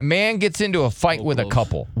Man gets into a fight with a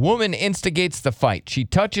couple. Woman instigates the fight. She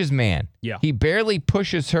touches man. Yeah. He barely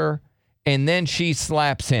pushes her, and then she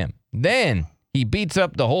slaps him. Then he beats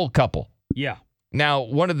up the whole couple. Yeah. Now,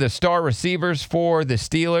 one of the star receivers for the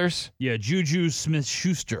Steelers. Yeah, Juju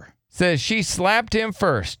Smith-Schuster. Says she slapped him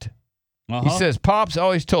first. Uh-huh. He says, Pops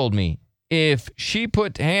always told me, if she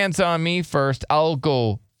put hands on me first, I'll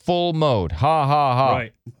go full mode. Ha, ha, ha.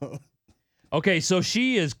 Right. Okay, so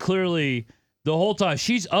she is clearly, the whole time,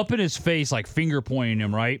 she's up in his face, like finger pointing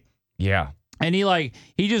him, right? Yeah. And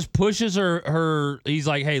he just pushes her. He's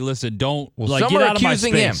like, hey, listen, don't, Some get are out of my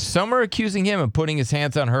accusing space. him. Some are accusing him of putting his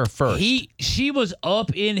hands on her first. She was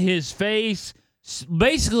up in his face,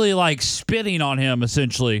 basically like spitting on him,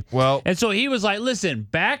 essentially. Well, and so he was like, listen,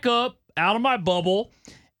 back up out of my bubble.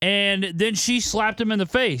 And then she slapped him in the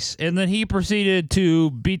face. And then he proceeded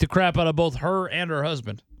to beat the crap out of both her and her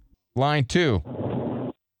husband. Line 2.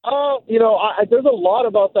 There's a lot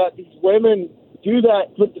about that. These women do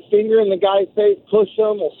that, put the finger in the guy's face, push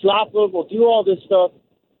him, will slap him, will do all this stuff.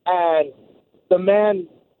 And the man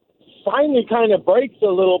finally kind of breaks a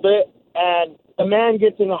little bit, and the man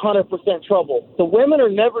gets in 100% trouble. The women are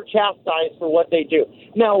never chastised for what they do.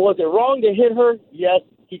 Now, was it wrong to hit her? Yes,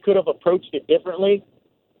 he could have approached it differently.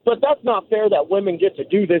 But that's not fair that women get to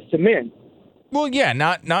do this to men. Well, yeah,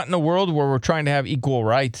 not in a world where we're trying to have equal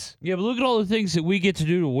rights. Yeah, but look at all the things that we get to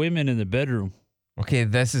do to women in the bedroom. Okay,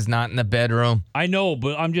 this is not in the bedroom. I know,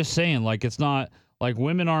 but I'm just saying, like, it's not, like,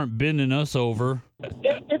 women aren't bending us over.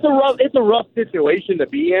 It's a rough situation to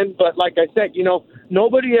be in, but like I said,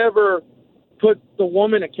 nobody ever puts the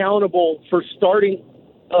woman accountable for starting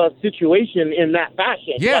a situation in that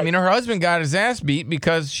fashion. Yeah, I mean, her husband got his ass beat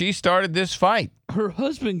because she started this fight. Her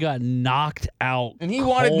husband got knocked out. And he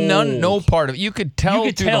wanted no part of it. You could tell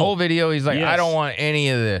through the whole video, he's like, Yes. I don't want any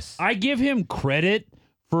of this. I give him credit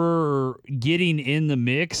for getting in the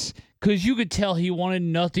mix because you could tell he wanted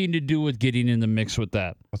nothing to do with getting in the mix with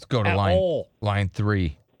that. Let's go to At all. line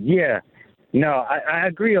 3. Yeah. No, I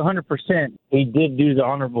agree 100%. He did do the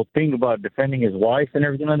honorable thing about defending his wife and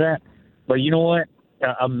everything like that. But you know what?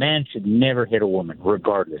 A man should never hit a woman,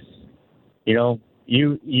 regardless. You're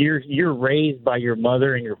raised by your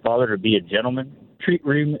mother and your father to be a gentleman. Treat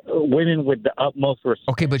women with the utmost respect.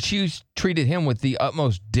 Okay, but she treated him with the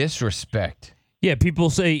utmost disrespect. Yeah, people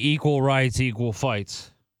say equal rights, equal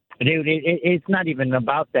fights. Dude, it's not even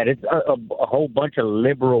about that. It's a whole bunch of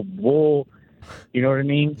liberal bull. You know what I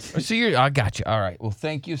mean? So I got you. All right. Well,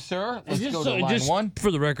 thank you, sir. Let's go to line 1. For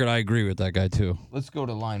the record, I agree with that guy, too. Let's go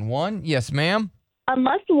to line 1. Yes, ma'am.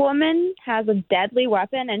 Unless a woman has a deadly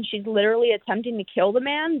weapon and she's literally attempting to kill the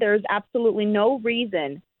man, there's absolutely no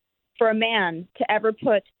reason for a man to ever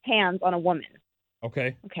put hands on a woman.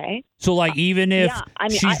 Okay. Okay? So, like, even if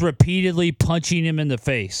she's repeatedly punching him in the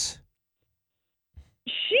face.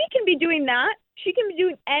 She can be doing that. She can be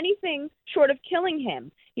doing anything short of killing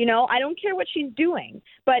him. I don't care what she's doing.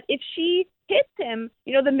 But if she hits him,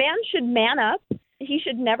 the man should man up. He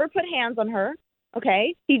should never put hands on her.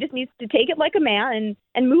 Okay? He just needs to take it like a man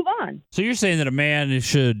and move on. So you're saying that a man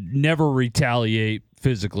should never retaliate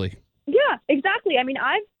physically? Yeah, exactly. I mean,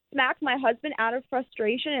 I've smacked my husband out of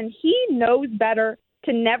frustration, and he knows better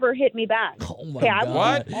to never hit me back. Oh, my God.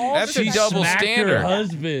 What? That's a double standard. Her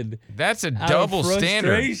husband. That's a double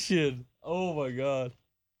standard. Oh, my God.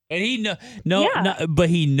 And he but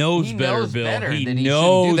he knows better, Bill. He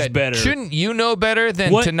knows better. Shouldn't you know better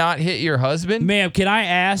than to not hit your husband? Ma'am, can I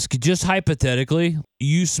ask, just hypothetically,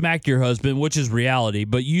 you smacked your husband, which is reality,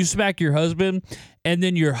 but you smack your husband, and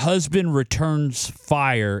then your husband returns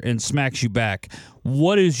fire and smacks you back.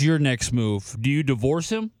 What is your next move? Do you divorce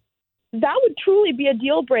him? That would truly be a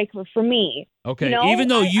deal breaker for me. Okay, even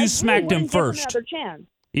though you smacked him first. Another chance.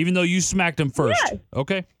 Even though you smacked him first. Yes.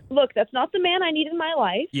 Okay. Look, that's not the man I need in my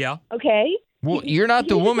life. Yeah. Okay? Well, you're not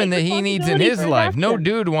the woman that he needs in his life. No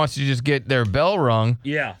dude wants to just get their bell rung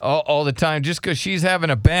all the time just because she's having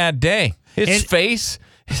a bad day. His face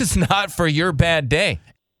is not for your bad day.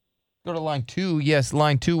 Go to line 2. Yes,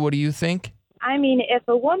 line 2. What do you think? I mean, if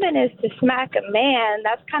a woman is to smack a man,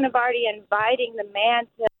 that's kind of already inviting the man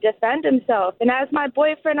to defend himself. And as my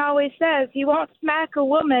boyfriend always says, he won't smack a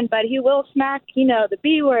woman, but he will smack, the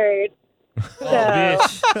B word. So, I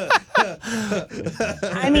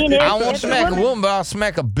mean, I won't smack a woman, but I'll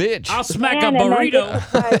smack a bitch. I'll smack a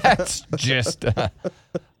burrito. That's just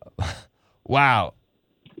wow.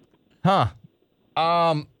 Huh.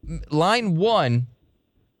 Line 1.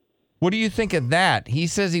 What do you think of that? He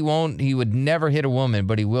says he would never hit a woman,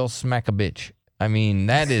 but he will smack a bitch. I mean,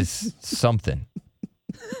 that is something.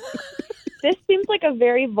 This seems like a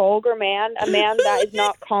very vulgar man, a man that is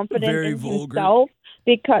not confident in himself,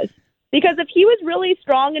 because Because if he was really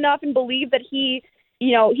strong enough and believed that he's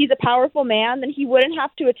a powerful man, then he wouldn't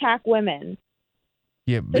have to attack women.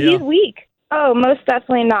 Yeah, so he's weak. Oh, most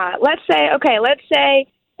definitely not. Let's say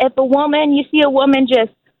if you see a woman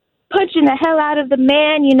just punching the hell out of the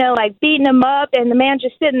man, like beating him up, and the man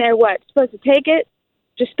just sitting there, what, supposed to take it?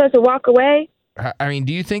 Just supposed to walk away? I mean,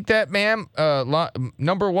 do you think that, ma'am,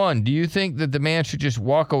 number one, do you think that the man should just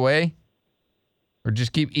walk away? Or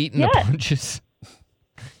just keep eating the punches?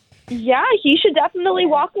 Yeah, he should definitely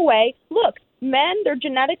walk away. Look, men, they're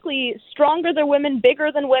genetically stronger than women,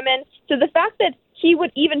 bigger than women. So the fact that he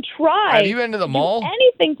would even try Have you been to the mall?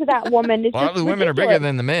 anything to that woman is a lot just of the women are bigger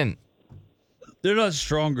than the men. They're not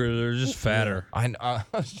stronger. They're just fatter. I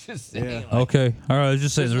was just saying. Okay. All right. I was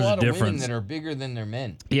just saying there's a a lot of women difference. that are bigger than their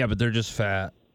men. Yeah, but they're just fat.